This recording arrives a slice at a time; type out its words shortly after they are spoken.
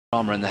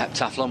Drama in the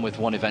heptathlon with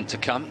one event to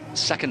come.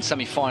 Second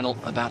semi-final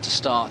about to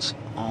start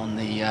on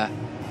the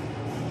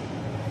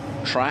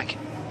track.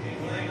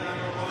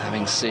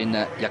 Having seen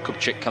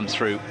Jakubczyk come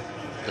through,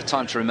 the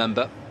time to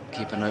remember,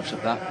 keep a note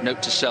of that.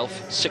 Note to self,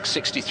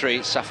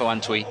 6:63, Safo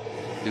Antwi,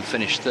 who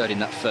finished third in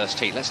that first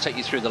heat. Let's take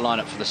you through the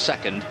lineup for the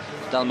second.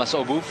 Dalmas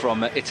Obu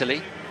from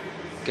Italy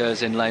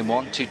goes in lane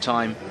one,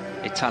 two-time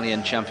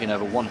Italian champion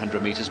over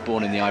 100 meters,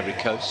 born in the Ivory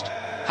Coast.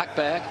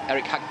 Hackberg,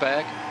 Eric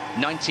Hackberg,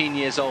 19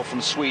 years old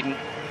from Sweden,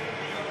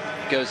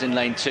 goes in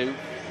lane two,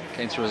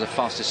 came through as the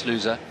fastest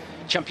loser.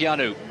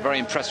 Ciampianu, very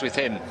impressed with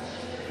him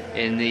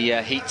in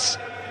the heats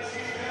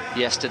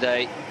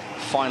yesterday,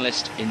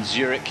 finalist in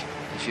Zurich,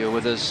 if you're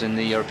with us in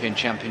the European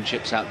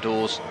Championships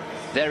outdoors.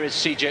 There is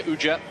CJ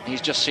Ujah,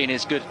 he's just seen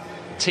his good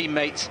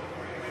teammate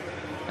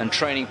and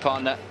training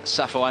partner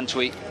Safo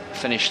Antwi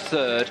finished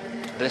third.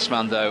 This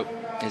man though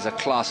is a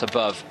class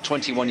above,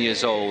 21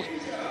 years old,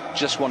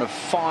 just one of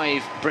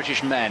 5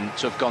 British men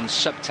to have gone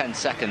sub 10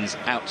 seconds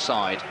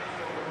outside.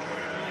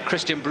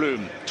 Christian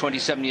Blum,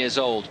 27 years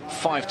old,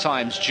 5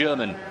 times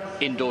German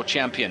indoor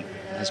champion,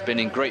 has been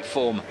in great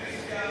form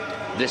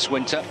this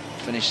winter,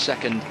 finished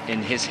second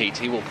in his heat.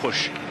 He will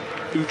push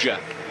Ujah,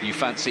 you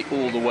fancy,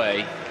 all the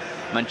way.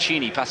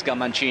 Mancini, Pascal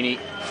Mancini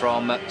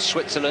from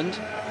Switzerland,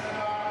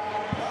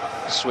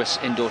 Swiss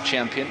indoor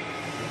champion,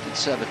 did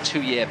serve a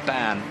 2-year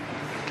ban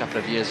a couple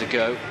of years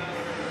ago.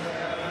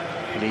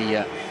 Will he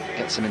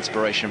get some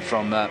inspiration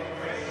from the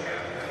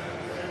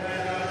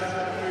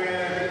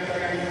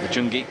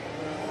Jungi?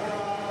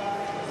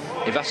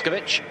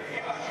 Ivaskovic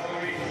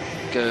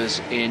goes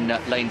in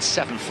lane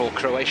 7 for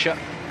Croatia.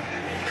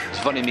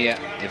 Zvonimir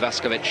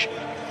Ivaskovic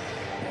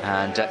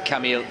and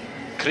Kamil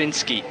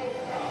Krinski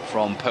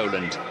from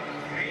Poland,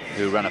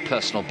 who ran a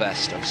personal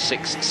best of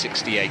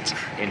 6:68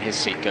 in his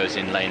seat, goes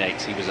in lane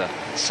 8. He was a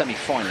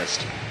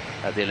semi-finalist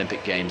at the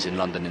Olympic Games in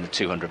London in the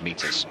 200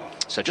 meters.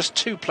 So just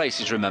 2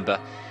 places, remember,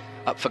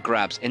 up for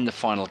grabs in the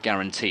final,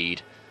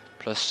 guaranteed,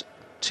 plus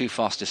 2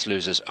 fastest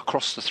losers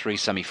across the 3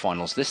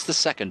 semi-finals. This is the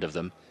second of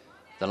them.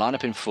 The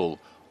lineup in full: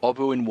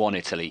 Obu in 1,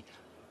 Italy;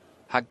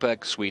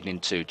 Hagberg, Sweden in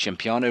 2;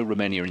 Ciampianu,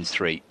 Romania in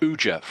 3;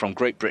 Ujah from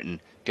Great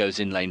Britain goes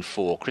in lane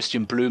 4;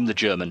 Christian Blum, the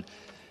German,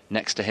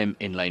 next to him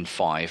in lane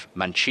 5;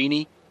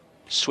 Mancini,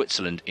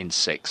 Switzerland in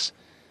 6;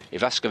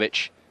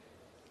 Ivaskovic,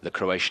 the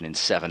Croatian, in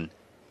 7;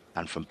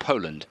 and from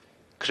Poland,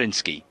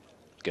 Krinski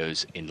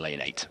goes in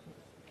lane 8.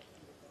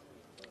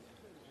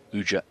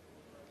 Ujah,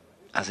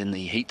 as in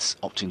the heats,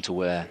 opting to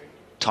wear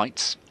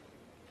tights.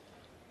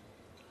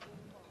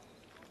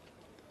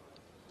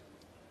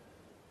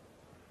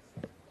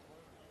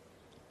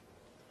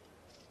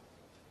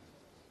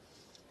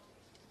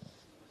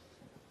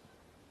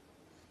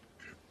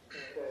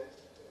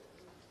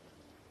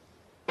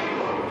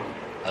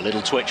 A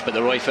little twitch, but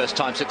the Roy first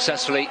time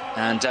successfully,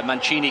 and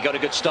Mancini got a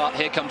good start.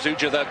 Here comes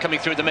Ujah though, coming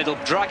through the middle,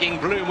 dragging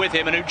Blum with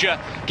him, and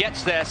Ujah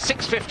gets there.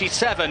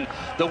 6:57,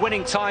 the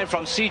winning time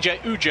from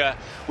CJ Ujah,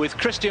 with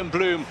Christian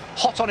Blum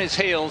hot on his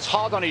heels,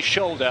 hard on his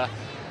shoulder,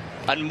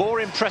 and more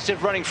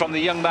impressive running from the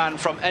young man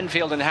from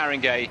Enfield and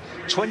Haringey,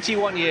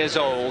 21 years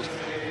old,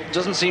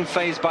 doesn't seem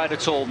fazed by it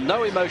at all,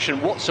 no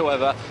emotion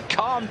whatsoever.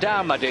 Calm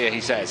down, my dear,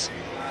 he says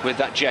with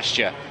that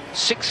gesture.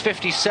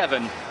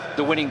 6:57,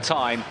 the winning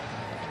time,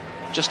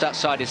 just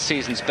outside his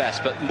season's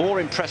best, but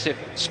more impressive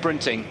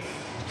sprinting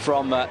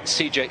from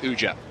CJ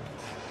Ujah.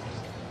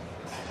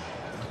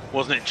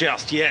 Wasn't it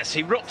just? Yes,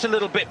 he rocked a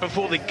little bit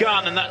before the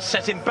gun, and that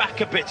set him back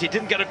a bit. He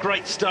didn't get a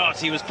great start.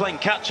 He was playing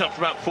catch-up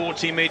for about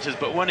 14 meters,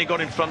 but when he got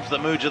in front of the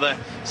Ujah there,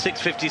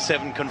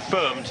 6:57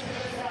 confirmed,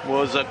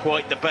 was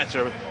quite the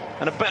better.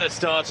 And a better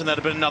start, and there'd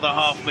have been another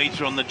half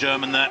meter on the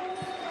German there.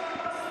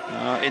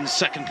 In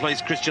second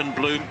place, Christian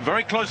Blum.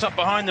 Very close up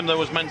behind them, there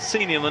was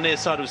Mancini on the near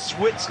side of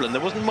Switzerland.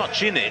 There wasn't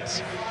much in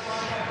it.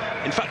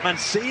 In fact,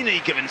 Mancini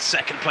given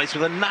second place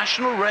with a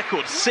national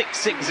record.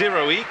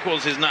 6:60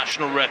 equals his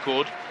national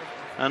record.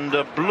 And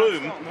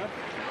Blum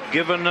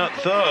given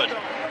third.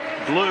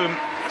 Blum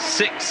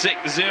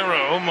 6:60.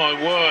 Oh my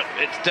word,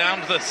 it's down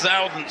to the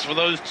thousandths for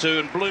those two.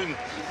 And Blum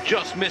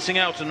just missing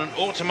out on an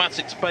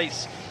automatic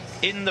space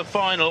in the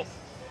final.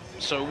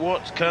 So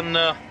what can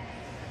the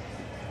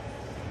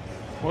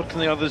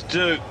others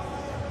do?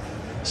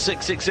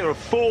 6:60.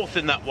 Fourth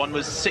in that one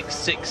was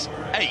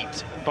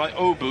 6:68 by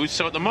Obu.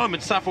 So at the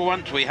moment, Safo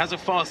Antwi has a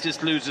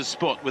fastest loser's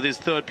spot with his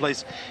third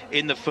place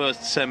in the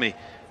first semi.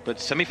 But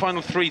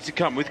semi-final 3 to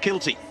come with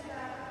Kilty.